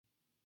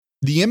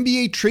The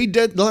NBA trade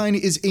deadline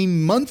is a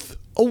month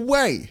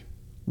away.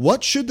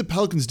 What should the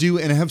Pelicans do,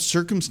 and have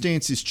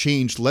circumstances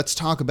changed? Let's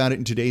talk about it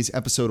in today's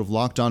episode of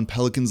Locked On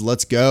Pelicans.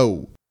 Let's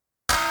go.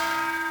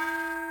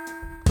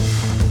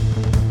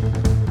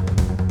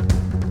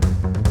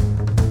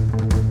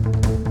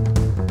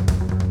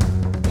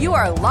 You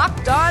are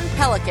Locked On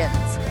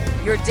Pelicans,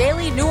 your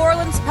daily New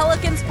Orleans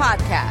Pelicans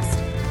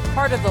podcast,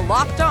 part of the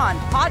Locked On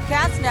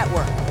Podcast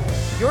Network,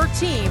 your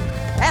team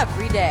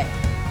every day.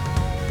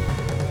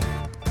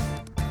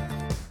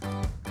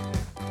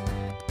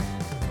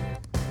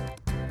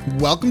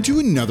 Welcome to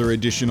another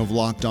edition of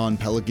Locked On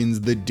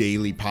Pelicans, the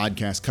daily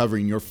podcast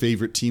covering your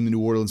favorite team, the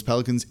New Orleans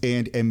Pelicans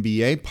and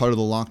NBA, part of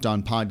the Locked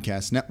On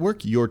Podcast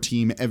Network, your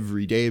team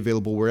every day,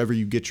 available wherever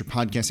you get your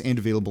podcasts and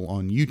available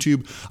on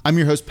YouTube. I'm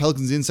your host,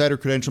 Pelicans Insider,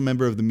 credential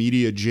member of the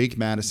media, Jake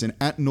Madison,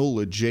 at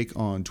NOLA Jake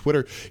on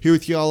Twitter, here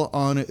with y'all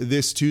on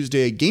this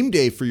Tuesday, game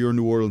day for your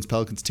New Orleans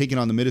Pelicans, taking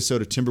on the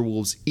Minnesota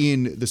Timberwolves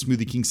in the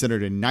Smoothie King Center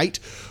tonight.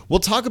 We'll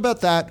talk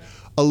about that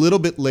a little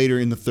bit later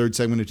in the third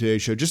segment of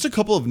today's show. Just a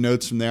couple of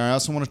notes from there. I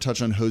also want to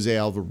touch on Jose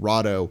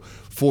Alvarado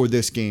for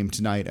this game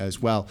tonight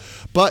as well.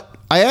 But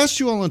I asked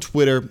you all on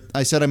Twitter,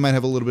 I said I might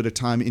have a little bit of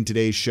time in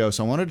today's show,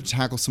 so I wanted to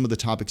tackle some of the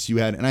topics you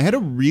had. And I had a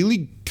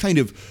really kind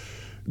of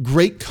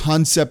great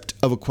concept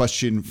of a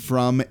question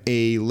from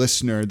a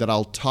listener that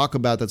I'll talk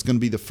about. That's going to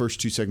be the first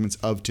two segments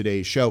of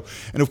today's show.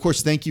 And of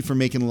course, thank you for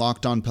making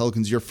Locked On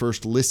Pelicans your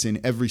first listen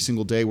every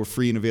single day. We're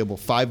free and available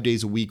 5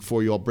 days a week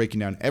for you all, breaking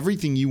down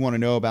everything you want to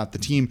know about the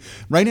team.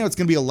 Right now, it's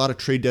going to be a lot of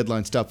trade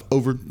deadline stuff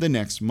over the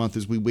next month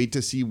as we wait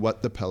to see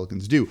what the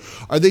Pelicans do.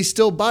 Are they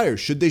still buyers?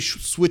 Should they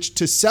switch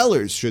to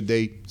sellers? Should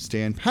they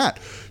stand pat?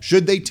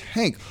 Should they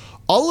tank?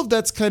 All of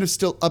that's kind of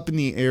still up in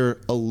the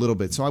air a little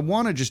bit. So I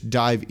want to just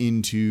dive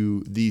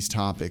into these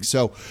topics.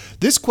 So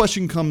this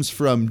question comes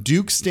from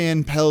Duke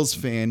Stan Pels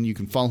fan. You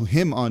can follow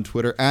him on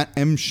Twitter at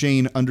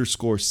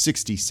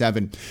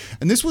mshane_67.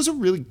 And this was a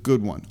really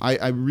good one.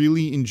 I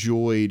really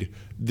enjoyed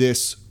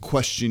this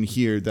question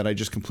here that I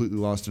just completely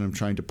lost, and I'm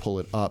trying to pull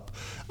it up.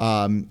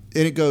 And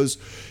he goes,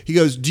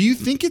 do you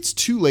think it's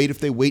too late if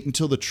they wait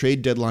until the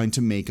trade deadline to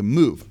make a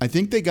move? I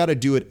think they got to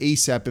do it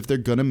ASAP if they're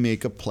going to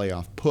make a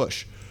playoff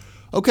push.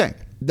 Okay,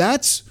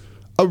 that's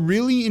a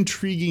really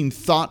intriguing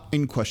thought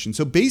and question.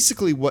 So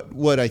basically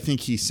what I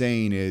think he's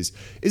saying is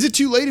it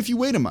too late if you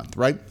wait a month,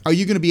 right? Are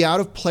you going to be out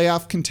of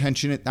playoff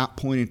contention at that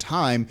point in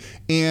time?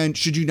 And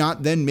should you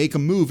not then make a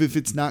move if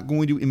it's not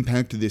going to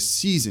impact this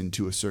season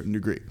to a certain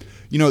degree?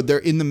 You know, they're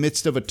in the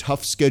midst of a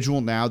tough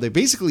schedule now. They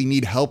basically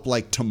need help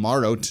like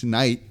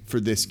tonight for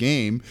this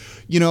game,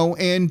 you know,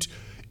 and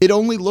it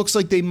only looks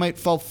like they might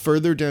fall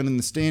further down in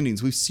the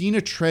standings. We've seen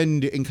a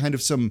trend in kind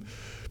of some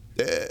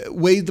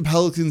way the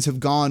Pelicans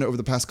have gone over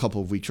the past couple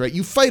of weeks, right?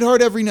 You fight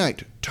hard every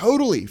night,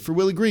 totally, for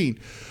Willie Green,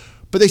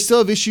 but they still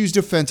have issues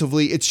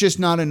defensively. It's just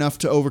not enough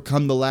to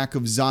overcome the lack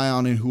of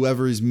Zion and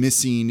whoever is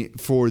missing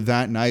for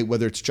that night,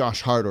 whether it's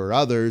Josh Hart or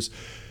others,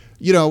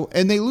 you know,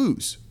 and they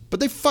lose, but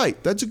they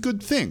fight. That's a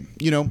good thing,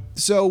 you know?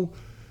 So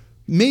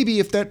maybe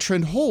if that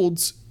trend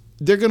holds,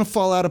 they're going to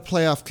fall out of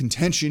playoff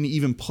contention,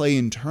 even play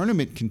in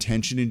tournament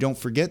contention. And don't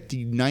forget,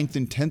 the 9th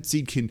and 10th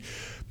seed can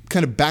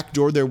kind of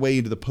backdoor their way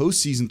into the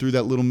postseason through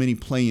that little mini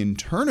play-in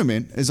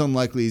tournament, as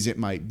unlikely as it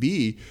might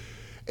be.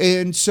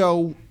 And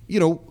so, you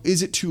know,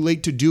 is it too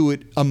late to do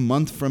it a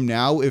month from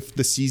now if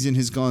the season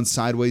has gone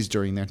sideways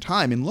during that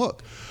time? And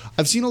look,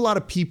 I've seen a lot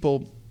of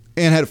people,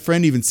 and had a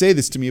friend even say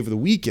this to me over the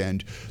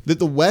weekend, that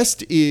the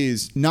West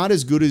is not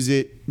as good as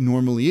it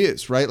normally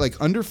is, right? Like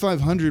under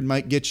 500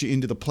 might get you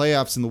into the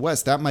playoffs in the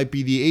West. That might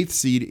be the 8th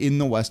seed in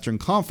the Western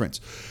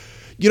Conference.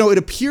 You know, it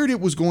appeared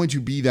it was going to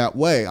be that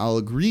way. I'll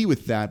agree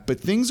with that, but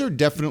things are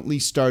definitely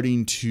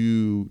starting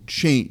to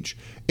change.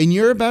 And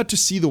you're about to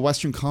see the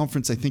Western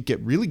Conference, I think, get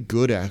really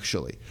good,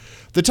 actually.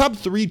 The top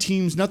 3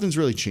 teams, nothing's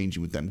really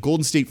changing with them.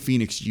 Golden State,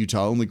 Phoenix,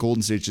 Utah. Only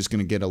Golden State's just going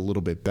to get a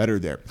little bit better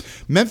there.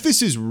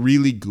 Memphis is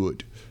really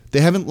good.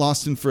 They haven't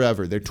lost in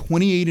forever. They're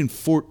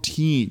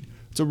 28-14.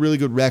 It's a really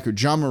good record.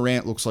 John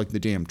Morant looks like the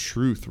damn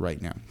truth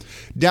right now.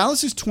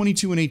 Dallas is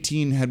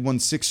 22-18, had won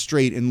 6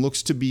 straight, and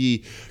looks to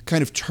be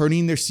kind of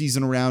turning their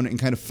season around and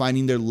kind of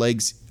finding their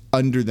legs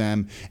under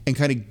them and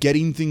kind of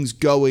getting things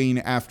going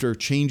after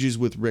changes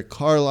with Rick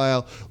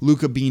Carlisle,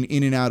 Luka being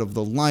in and out of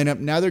the lineup.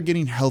 Now they're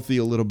getting healthy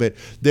a little bit.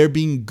 They're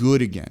being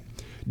good again.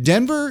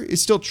 Denver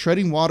is still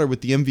treading water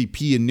with the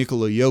MVP and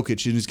Nikola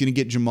Jokic, and is going to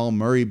get Jamal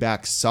Murray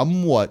back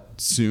somewhat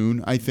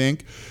soon, I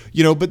think.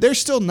 You know, but they're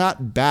still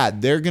not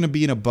bad. They're going to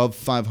be an above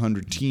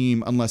 500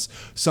 team unless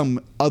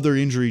some other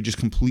injury just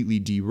completely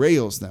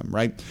derails them,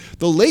 right?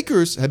 The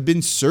Lakers have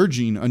been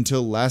surging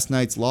until last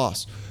night's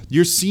loss.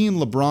 You're seeing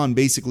LeBron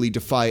basically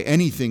defy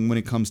anything when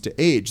it comes to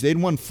age. They'd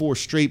won 4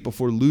 straight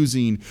before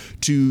losing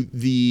to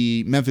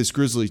the Memphis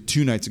Grizzlies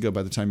 2 nights ago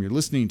by the time you're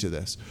listening to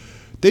this.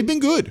 They've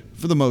been good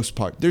for the most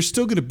part. They're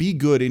still going to be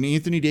good, and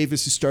Anthony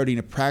Davis is starting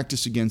to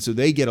practice again, so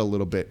they get a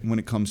little bit when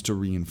it comes to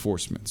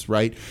reinforcements,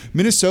 right?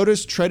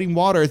 Minnesota's treading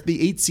water at the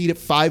 8th seed at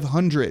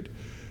 500.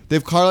 They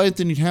have Karl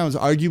Anthony Towns,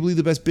 arguably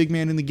the best big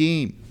man in the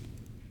game.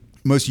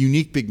 most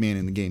unique big man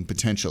in the game,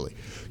 potentially.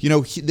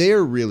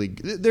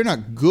 They're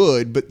not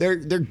good, but they're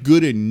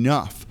good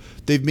enough.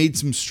 They've made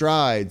some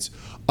strides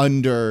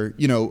under,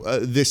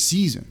 this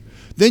season.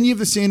 Then you have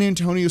the San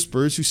Antonio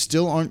Spurs, who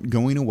still aren't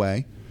going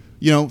away.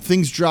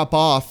 Things drop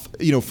off,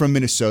 from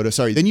Minnesota.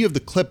 Sorry. Then you have the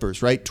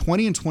Clippers, right?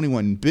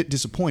 20-21, a bit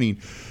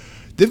disappointing.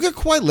 They've got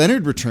Kawhi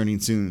Leonard returning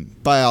soon,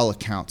 by all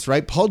accounts,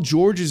 right? Paul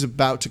George is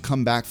about to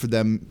come back for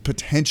them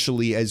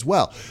potentially as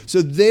well.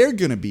 So they're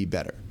going to be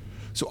better.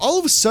 So all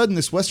of a sudden,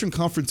 this Western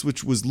Conference,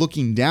 which was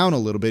looking down a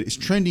little bit, is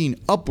trending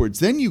upwards.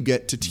 Then you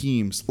get to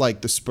teams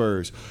like the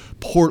Spurs,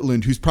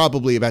 Portland, who's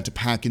probably about to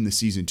pack in the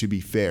season, to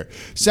be fair.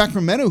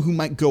 Sacramento, who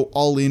might go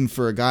all in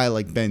for a guy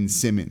like Ben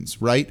Simmons,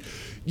 right?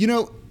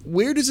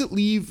 Where does it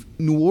leave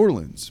New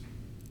Orleans?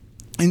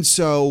 And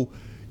so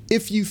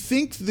if you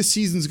think the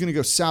season's going to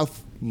go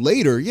south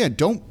later,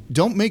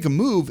 don't make a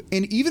move.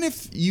 And even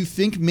if you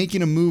think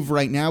making a move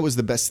right now is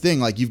the best thing,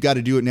 like you've got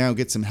to do it now,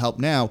 get some help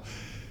now,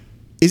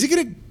 is it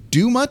going to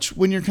do much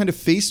when you're kind of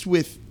faced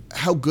with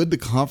how good the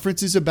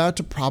conference is about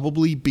to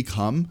probably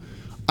become?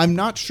 I'm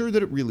not sure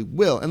that it really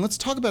will. And let's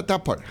talk about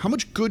that part. How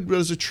much good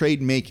does a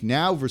trade make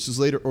now versus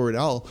later or at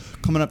all?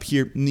 Coming up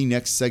here in the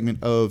next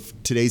segment of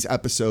today's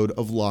episode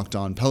of Locked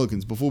On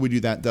Pelicans. Before we do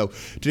that, though,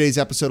 today's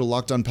episode of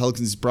Locked On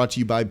Pelicans is brought to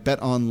you by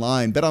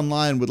BetOnline.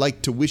 BetOnline would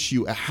like to wish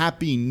you a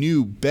happy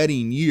new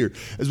betting year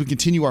as we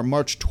continue our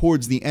march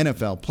towards the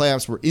NFL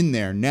playoffs. We're in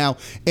there now.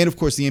 And, of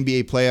course, the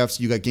NBA playoffs.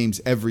 You got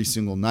games every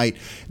single night.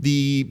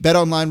 The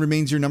BetOnline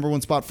remains your number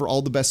one spot for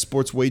all the best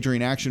sports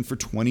wagering action for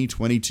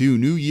 2022.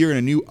 New year and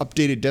a new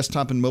updated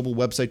desktop and mobile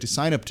website to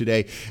sign up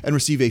today and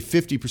receive a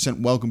 50%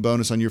 welcome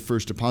bonus on your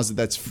first deposit.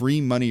 That's free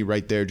money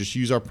right there. Just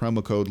use our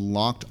promo code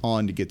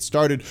LOCKEDON to get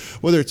started.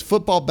 Whether it's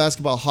football,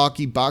 basketball,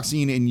 hockey,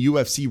 boxing, and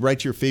UFC, right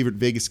to your favorite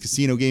Vegas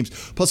casino games,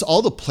 plus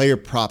all the player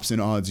props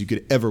and odds you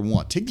could ever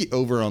want. Take the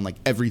over on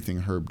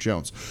everything Herb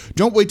Jones.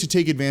 Don't wait to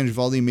take advantage of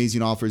all the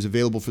amazing offers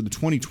available for the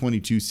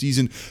 2022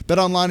 season.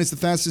 BetOnline is the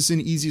fastest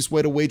and easiest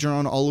way to wager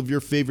on all of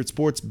your favorite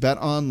sports.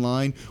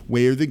 BetOnline,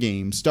 where the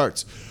game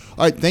starts.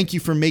 All right, thank you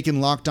for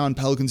making Locked On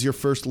Pelicans your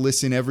first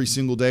listen every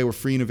single day. We're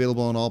free and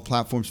available on all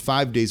platforms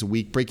 5 days a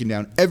week, breaking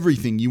down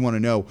everything you want to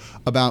know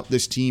about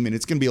this team, and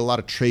it's going to be a lot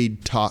of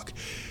trade talk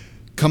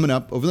coming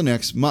up over the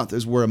next month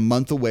as we're a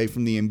month away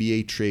from the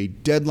NBA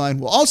trade deadline.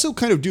 We'll also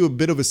kind of do a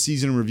bit of a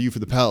season review for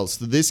the Pels.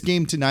 So this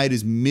game tonight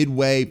is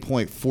midway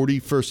point,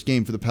 41st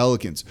game for the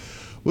Pelicans.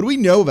 What do we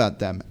know about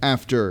them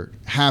after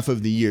half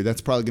of the year?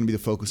 That's probably going to be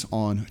the focus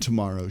on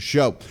tomorrow's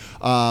show,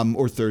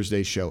 or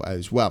Thursday's show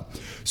as well.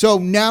 So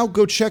now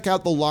go check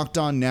out the Locked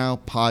On Now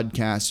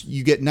podcast.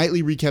 You get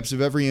nightly recaps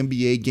of every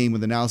NBA game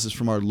with analysis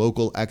from our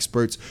local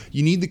experts.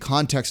 You need the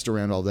context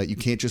around all that. You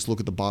can't just look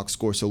at the box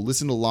score. So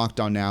listen to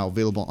Locked On Now,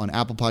 available on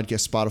Apple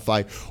Podcasts,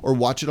 Spotify, or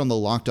watch it on the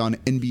Locked On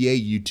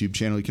NBA YouTube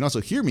channel. You can also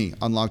hear me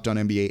on Locked On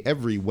NBA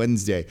every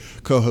Wednesday,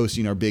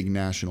 co-hosting our big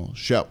national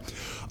show.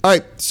 All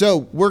right,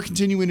 so we're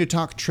continuing to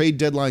talk trade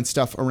deadline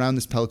stuff around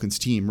this Pelicans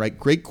team, right?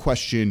 Great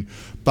question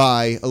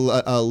by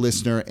a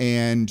listener.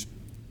 And,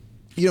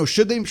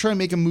 should they try and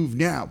make a move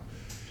now?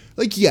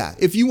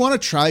 If you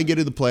want to try to get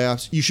to the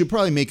playoffs, you should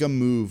probably make a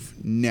move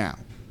now.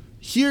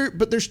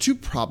 But there's two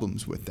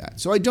problems with that.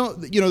 So I don't,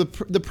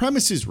 the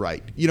premise is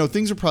right.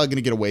 Things are probably going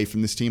to get away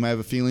from this team, I have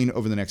a feeling,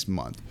 over the next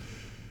month.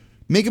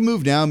 Make a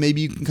move now.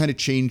 Maybe you can kind of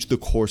change the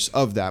course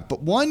of that.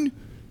 But one,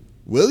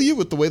 will you,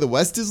 with the way the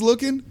West is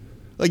looking?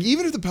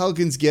 Even if the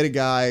Pelicans get a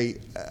guy,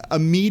 a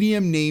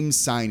medium name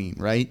signing,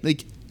 right?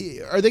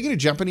 Are they going to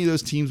jump any of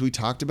those teams we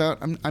talked about?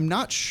 I'm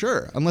not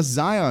sure, unless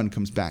Zion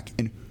comes back.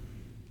 And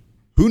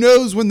who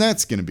knows when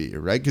that's going to be,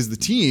 right? Because the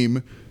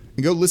team,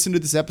 and go listen to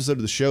this episode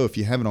of the show if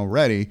you haven't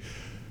already,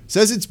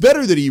 says it's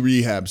better that he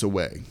rehabs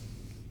away.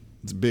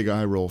 It's a big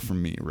eye roll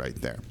from me right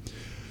there.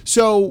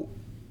 So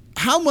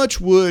how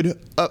much would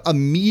a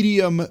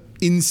medium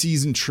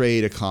in-season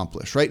trade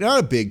accomplish, right? Not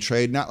a big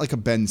trade, not like a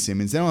Ben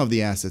Simmons. They don't have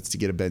the assets to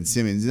get a Ben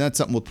Simmons, and that's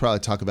something we'll probably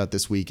talk about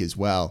this week as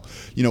well.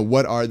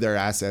 What are their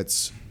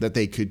assets that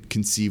they could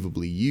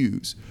conceivably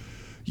use?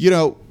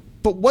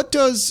 But what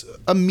does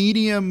a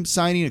medium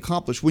signing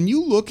accomplish? When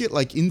you look at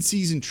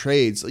in-season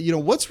trades,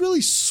 what's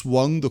really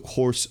swung the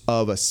course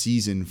of a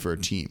season for a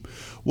team?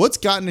 What's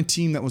gotten a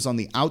team that was on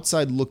the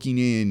outside looking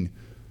in,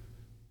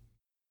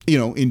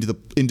 into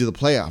the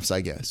playoffs, I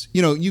guess.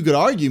 You could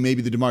argue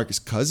maybe the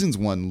DeMarcus Cousins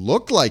one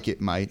looked like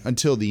it might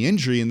until the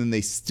injury, and then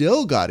they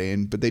still got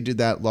in, but they did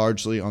that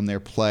largely on their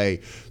play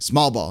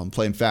small ball and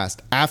playing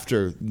fast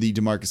after the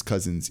DeMarcus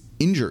Cousins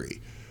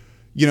injury.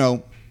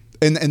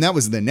 And that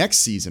was the next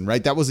season,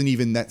 right? That wasn't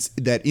even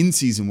that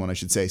in-season one, I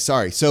should say.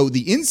 Sorry. So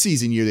the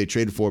in-season year they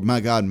traded for, my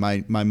God,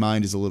 my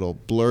mind is a little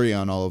blurry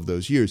on all of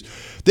those years.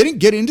 They didn't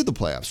get into the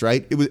playoffs,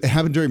 right? It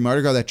happened during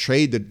Mardi Gras, that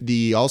trade,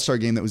 the All-Star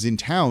game that was in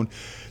town.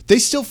 They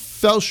still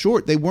fell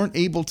short. They weren't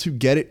able to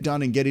get it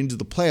done and get into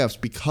the playoffs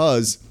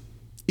because,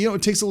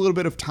 it takes a little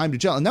bit of time to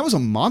gel. And that was a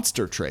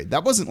monster trade.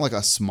 That wasn't like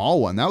a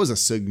small one. That was a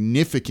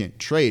significant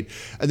trade,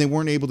 and they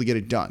weren't able to get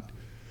it done.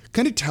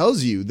 Kind of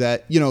tells you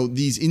that,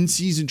 these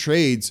in-season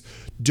trades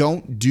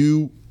don't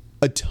do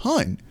a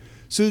ton.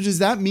 So does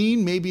that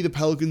mean maybe the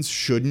Pelicans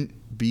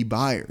shouldn't be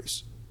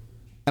buyers?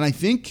 And I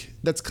think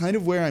that's kind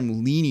of where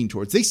I'm leaning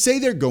towards. They say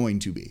they're going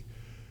to be.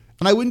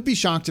 And I wouldn't be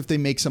shocked if they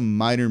make some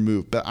minor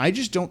move, but I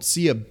just don't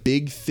see a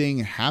big thing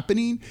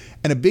happening,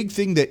 and a big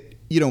thing that,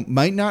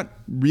 might not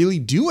really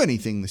do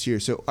anything this year.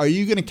 So are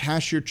you going to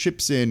cash your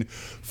chips in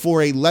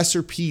for a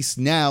lesser piece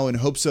now in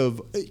hopes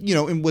of,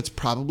 in what's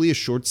probably a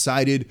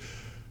short-sighted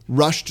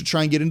rush to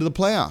try and get into the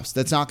playoffs?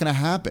 That's not going to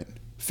happen.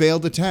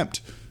 Failed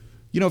attempt.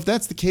 If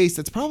that's the case,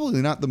 that's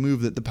probably not the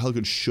move that the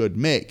Pelicans should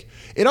make.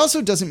 It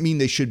also doesn't mean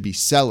they should be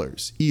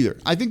sellers either.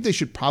 I think they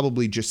should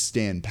probably just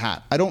stand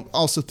pat. I don't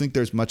also think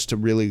there's much to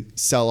really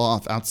sell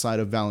off outside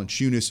of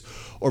Valanciunas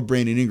or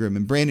Brandon Ingram,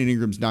 and Brandon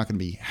Ingram's not going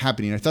to be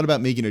happening. I thought about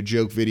making a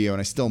joke video,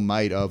 and I still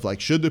might, of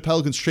should the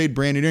Pelicans trade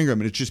Brandon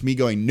Ingram? And it's just me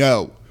going,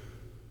 no.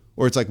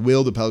 Or it's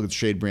will the Pelicans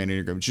trade Brandon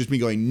Ingram? It's just me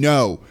going,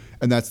 no.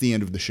 And that's the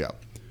end of the show.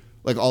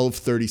 All of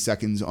 30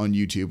 seconds on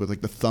YouTube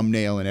with the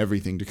thumbnail and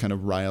everything to kind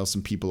of rile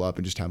some people up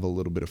and just have a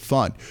little bit of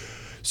fun.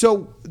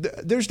 So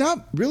there's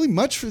not really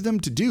much for them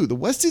to do. The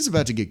West is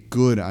about to get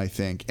good, I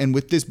think. And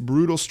with this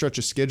brutal stretch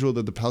of schedule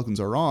that the Pelicans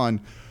are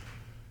on,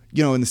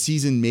 and the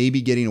season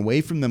maybe getting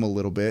away from them a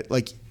little bit,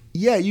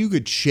 yeah, you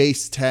could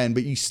chase 10,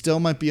 but you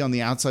still might be on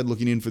the outside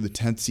looking in for the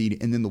 10th seed.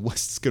 And then the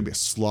West is going to be a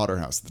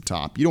slaughterhouse at the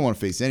top. You don't want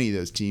to face any of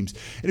those teams.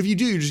 And if you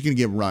do, you're just going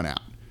to get run out.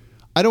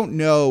 I don't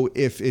know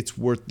if it's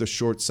worth the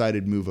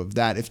short-sighted move of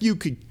that. If you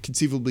could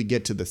conceivably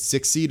get to the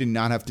 6th seed and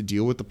not have to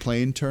deal with the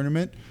play-in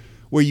tournament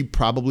where you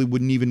probably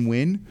wouldn't even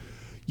win,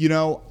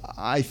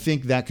 I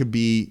think that could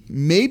be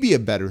maybe a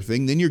better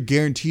thing. Then you're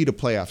guaranteed a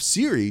playoff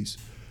series.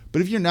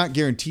 But if you're not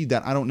guaranteed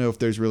that, I don't know if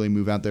there's really a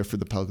move out there for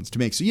the Pelicans to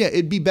make. So yeah,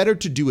 it'd be better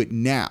to do it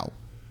now,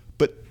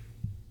 but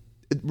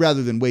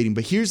rather than waiting.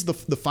 But here's the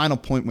final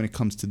point when it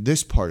comes to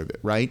this part of it,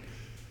 right?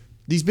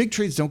 These big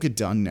trades don't get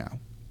done now.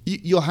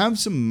 You'll have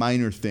some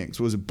minor things.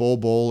 Was it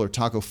Bol or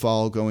Taco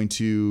Fall going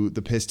to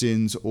the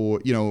Pistons or,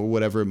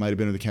 whatever it might have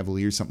been, or the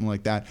Cavaliers, something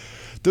like that.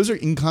 Those are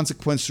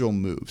inconsequential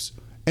moves.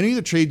 Any of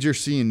the trades you're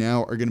seeing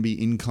now are going to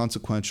be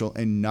inconsequential,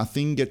 and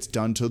nothing gets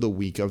done till the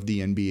week of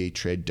the NBA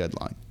trade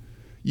deadline.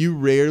 You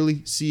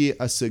rarely see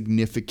a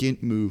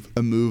significant move,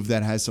 a move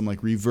that has some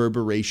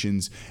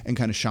reverberations and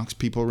kind of shocks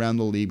people around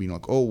the league being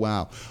oh,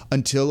 wow,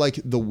 until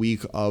the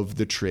week of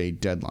the trade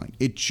deadline.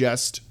 It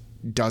just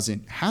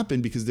doesn't happen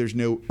because there's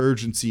no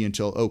urgency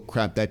until, oh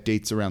crap, that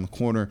date's around the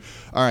corner.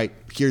 All right,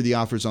 here are the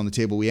offers on the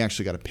table. We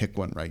actually got to pick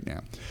one right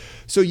now.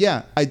 So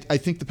yeah, I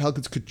think the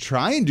Pelicans could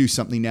try and do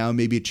something now.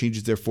 Maybe it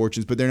changes their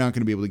fortunes, but they're not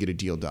going to be able to get a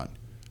deal done.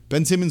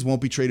 Ben Simmons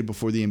won't be traded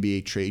before the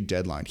NBA trade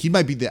deadline. He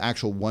might be the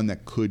actual one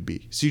that could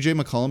be. CJ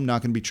McCollum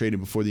not going to be traded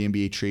before the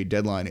NBA trade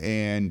deadline.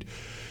 And,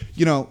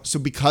 so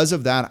because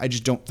of that, I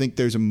just don't think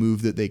there's a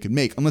move that they could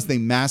make unless they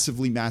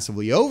massively,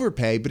 massively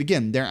overpay. But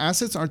again, their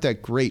assets aren't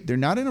that great. They're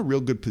not in a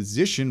real good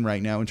position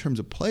right now in terms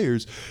of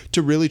players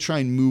to really try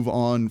and move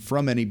on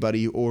from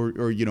anybody or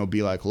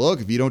be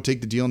look, if you don't take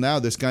the deal now,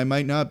 this guy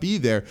might not be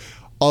there.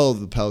 All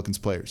of the Pelicans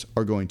players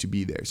are going to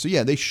be there. So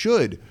yeah, they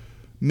should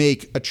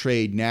make a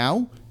trade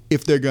now.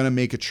 If they're going to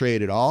make a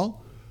trade at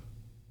all,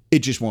 it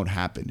just won't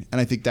happen.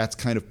 And I think that's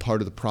kind of part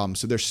of the problem.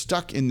 So they're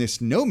stuck in this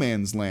no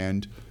man's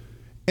land,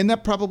 and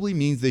that probably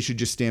means they should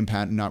just stand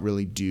pat and not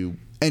really do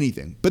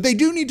anything. But they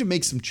do need to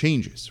make some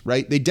changes,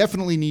 right? They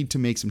definitely need to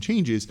make some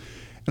changes.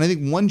 And I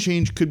think one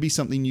change could be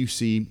something you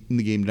see in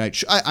the game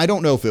tonight. I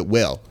don't know if it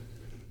will.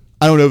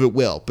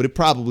 But it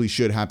probably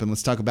should happen.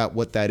 Let's talk about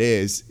what that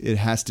is. It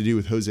has to do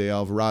with Jose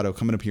Alvarado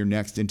coming up here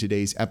next in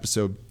today's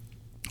episode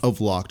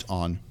of Locked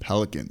On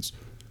Pelicans.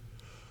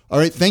 All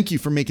right, thank you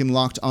for making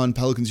Locked On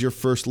Pelicans your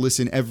first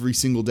listen every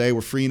single day.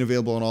 We're free and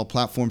available on all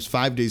platforms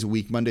 5 days a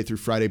week, Monday through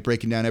Friday,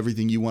 breaking down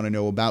everything you want to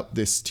know about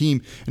this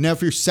team. And now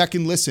for your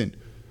second listen,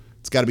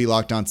 it's got to be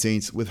Locked On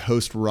Saints with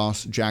host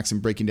Ross Jackson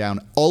breaking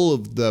down all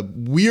of the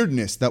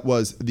weirdness that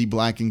was the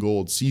black and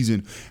gold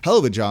season. Hell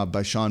of a job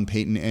by Sean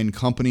Payton and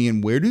company.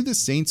 And where do the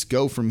Saints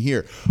go from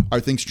here? Are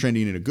things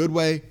trending in a good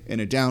way, in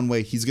a down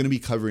way? He's going to be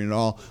covering it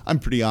all. I'm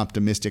pretty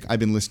optimistic. I've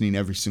been listening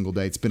every single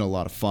day. It's been a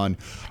lot of fun.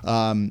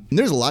 And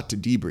there's a lot to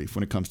debrief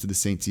when it comes to the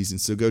Saints season.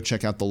 So go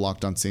check out the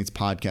Locked On Saints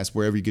podcast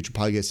wherever you get your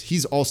podcasts.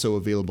 He's also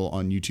available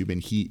on YouTube,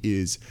 and he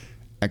is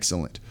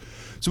excellent.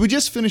 So we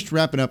just finished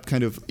wrapping up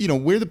kind of,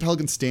 where the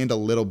Pelicans stand a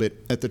little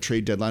bit at the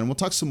trade deadline. And we'll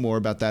talk some more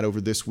about that over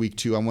this week,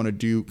 too. I want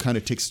to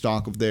take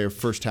stock of their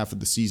first half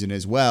of the season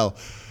as well.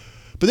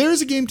 But there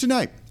is a game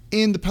tonight,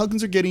 and the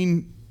Pelicans are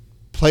getting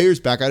players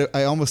back.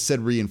 I almost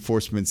said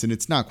reinforcements, and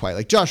it's not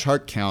quite. Josh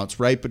Hart counts,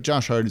 right? But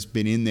Josh Hart has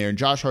been in there, and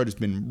Josh Hart has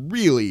been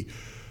really,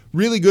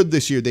 really good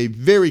this year. They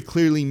very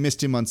clearly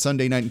missed him on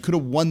Sunday night and could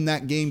have won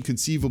that game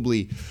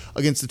conceivably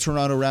against the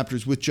Toronto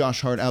Raptors with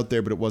Josh Hart out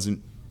there, but it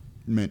wasn't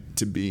meant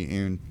to be,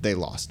 and they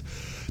lost.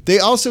 They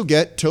also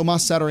get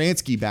Tomas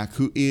Satoransky back,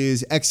 who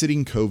is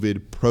exiting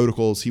COVID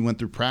protocols. He went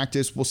through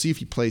practice. We'll see if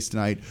he plays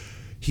tonight.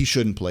 He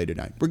shouldn't play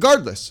tonight.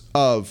 Regardless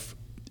of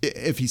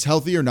if he's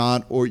healthy or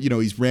not, or,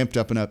 he's ramped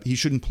up enough, he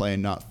shouldn't play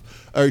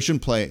enough, or he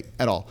shouldn't play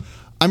at all.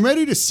 I'm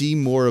ready to see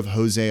more of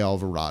Jose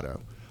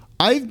Alvarado.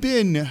 I've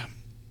been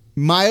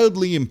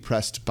mildly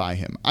impressed by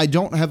him. I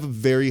don't have a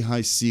very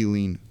high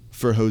ceiling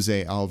for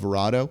Jose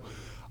Alvarado.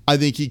 I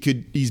think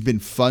he's been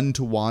fun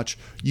to watch.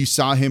 You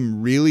saw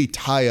him really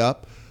tie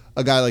up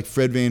a guy like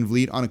Fred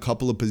VanVleet on a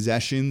couple of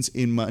possessions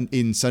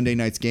in Sunday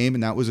night's game,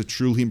 and that was a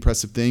truly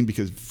impressive thing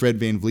because Fred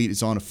VanVleet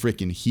is on a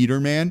freaking heater,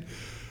 man.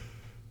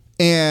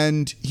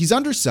 And he's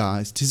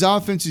undersized. His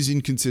offense is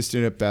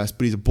inconsistent at best,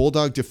 but he's a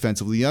bulldog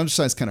defensively. The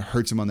undersize kind of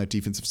hurts him on that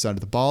defensive side of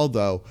the ball,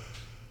 though.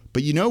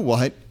 But you know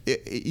what?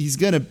 He's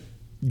going to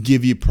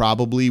give you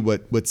probably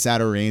what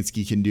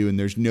Satoransky can do, and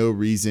there's no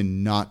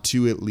reason not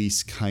to at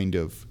least kind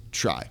of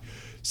try.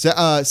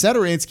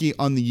 Satoransky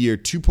on the year,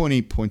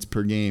 2.8 points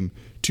per game,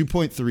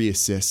 2.3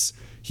 assists.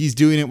 He's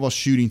doing it while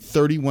shooting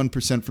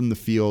 31% from the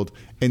field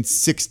and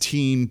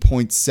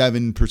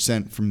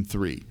 16.7% from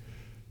three.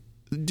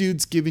 The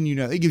dude's giving you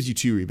nothing. He gives you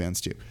 2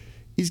 rebounds too.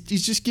 He's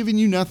just giving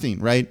you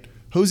nothing, right?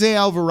 Jose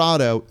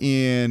Alvarado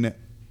in,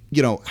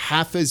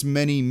 half as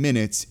many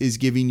minutes is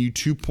giving you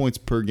 2 points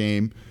per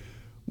game,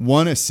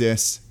 1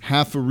 assist,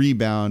 half a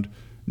rebound,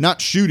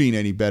 not shooting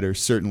any better,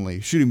 certainly.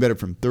 Shooting better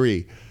from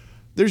three.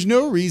 There's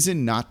no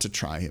reason not to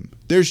try him.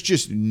 There's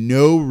just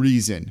no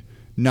reason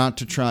not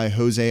to try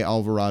Jose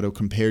Alvarado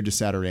compared to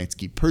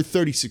Satoransky. Per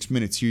 36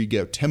 minutes, here you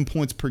go. 10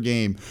 points per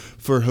game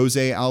for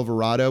Jose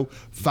Alvarado,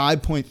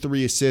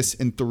 5.3 assists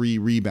and 3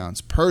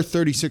 rebounds. Per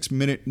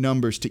 36-minute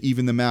numbers to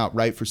even them out,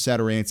 right, for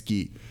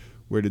Satoransky.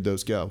 Where did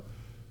those go?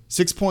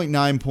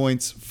 6.9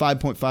 points,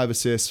 5.5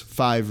 assists,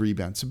 5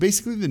 rebounds. So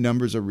basically the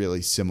numbers are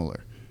really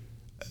similar.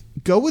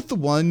 Go with the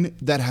one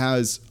that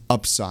has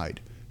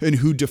upside and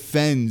who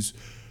defends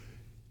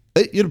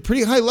at a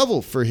pretty high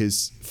level for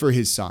his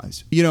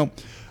size.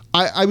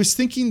 I was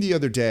thinking the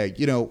other day,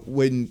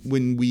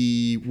 when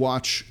we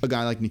watch a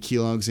guy like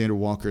Nickeil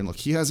Alexander-Walker, and look,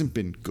 he hasn't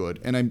been good,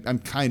 and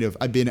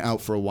I've been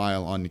out for a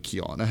while on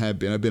Nickeil, and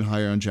I've been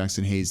higher on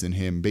Jackson Hayes than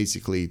him,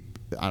 basically,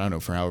 I don't know,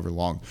 for however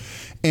long.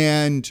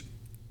 And,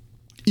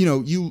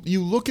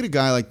 you look at a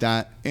guy like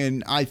that,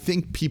 and I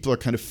think people are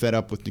kind of fed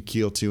up with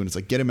Nickeil too, and it's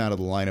like, get him out of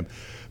the lineup.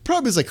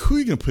 Problem is, like, who are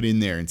you going to put in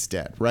there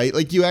instead, right?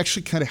 Like, you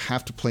actually kind of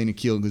have to play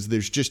Nickeil because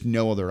there's just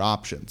no other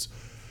options.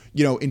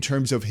 In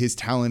terms of his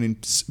talent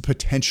and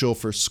potential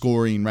for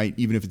scoring, right,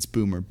 even if it's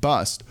boom or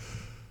bust.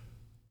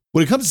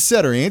 When it comes to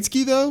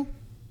Satoransky, though,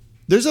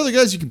 there's other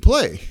guys you can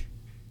play.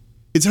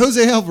 It's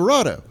Jose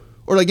Alvarado,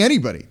 or like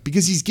anybody,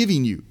 because he's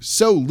giving you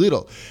so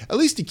little. At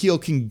least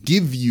Nickeil can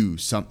give you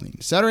something.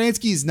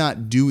 Satoransky is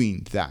not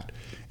doing that.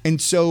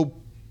 And so,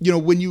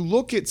 when you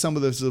look at some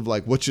of this of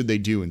like, what should they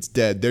do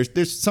instead,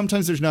 there's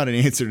sometimes there's not an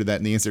answer to that,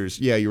 and the answer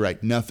is, yeah, you're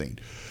right, nothing.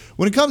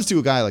 When it comes to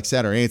a guy like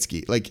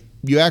Satoransky, like,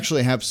 you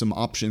actually have some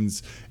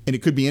options, and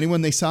it could be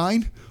anyone they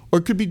sign, or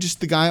it could be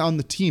just the guy on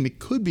the team. It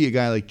could be a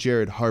guy like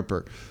Jared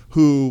Harper,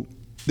 who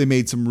they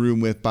made some room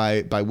with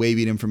by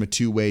waiving him from a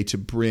 2-way to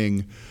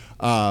bring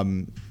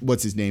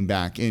what's his name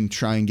back and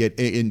try and get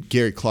in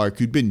Gary Clark,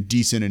 who'd been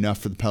decent enough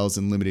for the Pels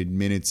in limited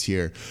minutes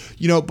here.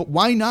 But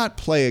why not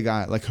play a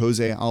guy like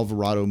Jose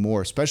Alvarado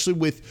more, especially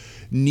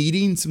with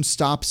needing some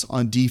stops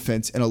on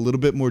defense and a little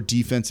bit more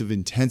defensive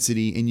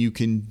intensity, and you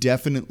can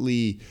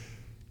definitely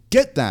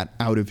get that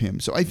out of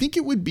him. So I think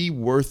it would be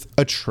worth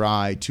a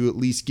try to at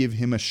least give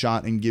him a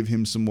shot and give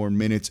him some more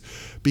minutes,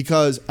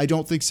 because I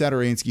don't think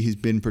Satoransky has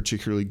been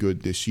particularly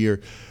good this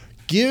year.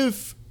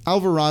 Give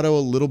Alvarado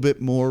a little bit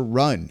more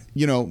run.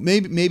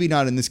 Maybe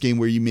not in this game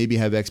where you maybe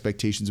have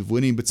expectations of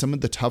winning, but some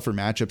of the tougher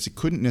matchups, it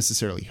couldn't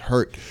necessarily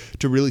hurt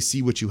to really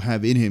see what you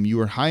have in him. You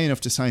were high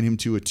enough to sign him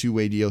to a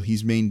 2-way deal.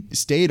 He's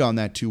stayed on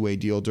that 2-way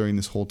deal during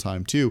this whole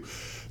time too.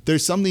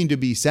 There's something to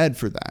be said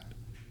for that.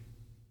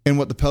 And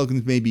what the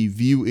Pelicans maybe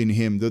view in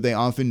him, though they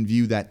often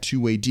view that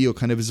 2-way deal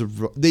kind of as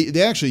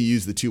they actually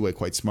use the 2-way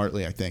quite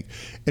smartly, I think.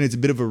 And it's a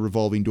bit of a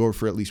revolving door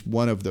for at least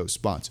one of those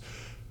spots.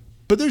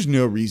 But there's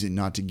no reason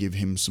not to give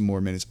him some more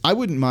minutes. I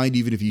wouldn't mind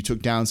even if you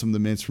took down some of the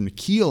minutes from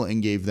Nickeil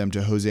and gave them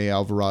to Jose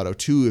Alvarado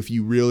too, if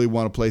you really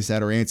want to play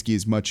Satoransky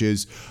as much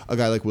as a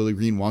guy like Willie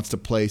Green wants to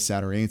play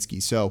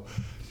Satoransky. So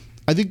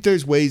I think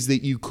there's ways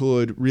that you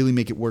could really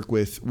make it work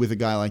with a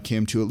guy like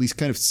him to at least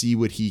kind of see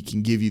what he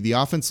can give you. The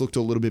offense looked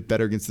a little bit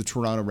better against the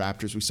Toronto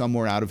Raptors. We saw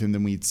more out of him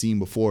than we'd seen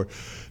before.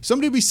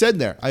 Something to be said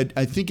there.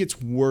 I think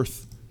it's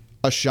worth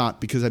a shot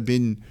because I've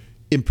been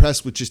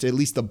impressed with just at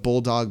least the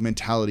bulldog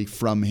mentality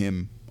from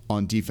him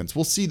on defense.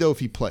 We'll see, though, if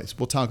he plays.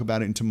 We'll talk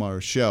about it in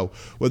tomorrow's show,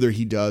 whether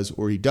he does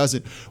or he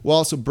doesn't. We'll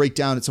also break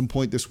down at some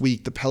point this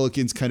week the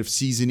Pelicans' kind of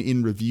season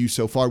in review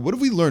so far. What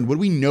have we learned? What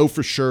do we know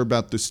for sure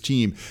about this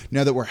team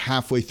now that we're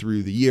halfway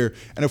through the year?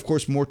 And, of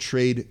course, more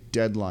trade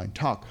deadline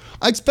talk.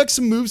 I expect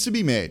some moves to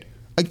be made.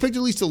 I expect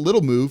at least a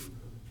little move,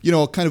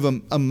 kind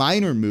of a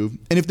minor move.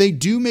 And if they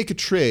do make a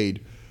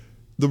trade,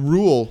 the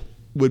rule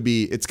would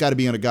be it's got to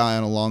be on a guy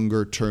on a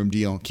longer term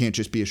deal. It can't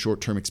just be a short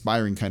term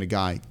expiring kind of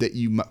guy that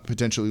you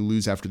potentially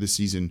lose after the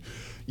season,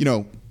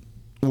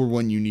 or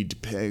one you need to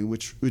pay,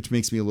 which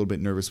makes me a little bit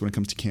nervous when it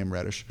comes to Cam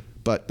Reddish.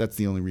 But that's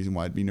the only reason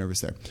why I'd be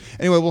nervous there.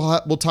 Anyway,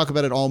 we'll talk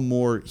about it all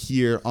more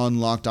here on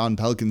Locked On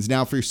Pelicans.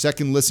 Now, for your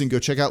second listen, go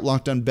check out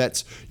Locked On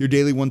Bets, your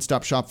daily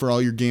one-stop shop for all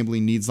your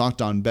gambling needs.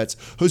 Locked On Bets,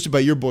 hosted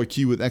by your boy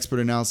Q with expert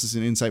analysis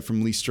and insight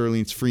from Lee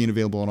Sterling. It's free and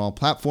available on all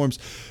platforms.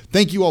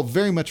 Thank you all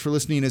very much for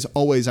listening. As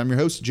always, I'm your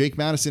host, Jake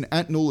Madison,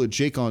 at NOLA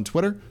Jake on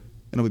Twitter,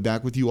 and I'll be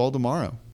back with you all tomorrow.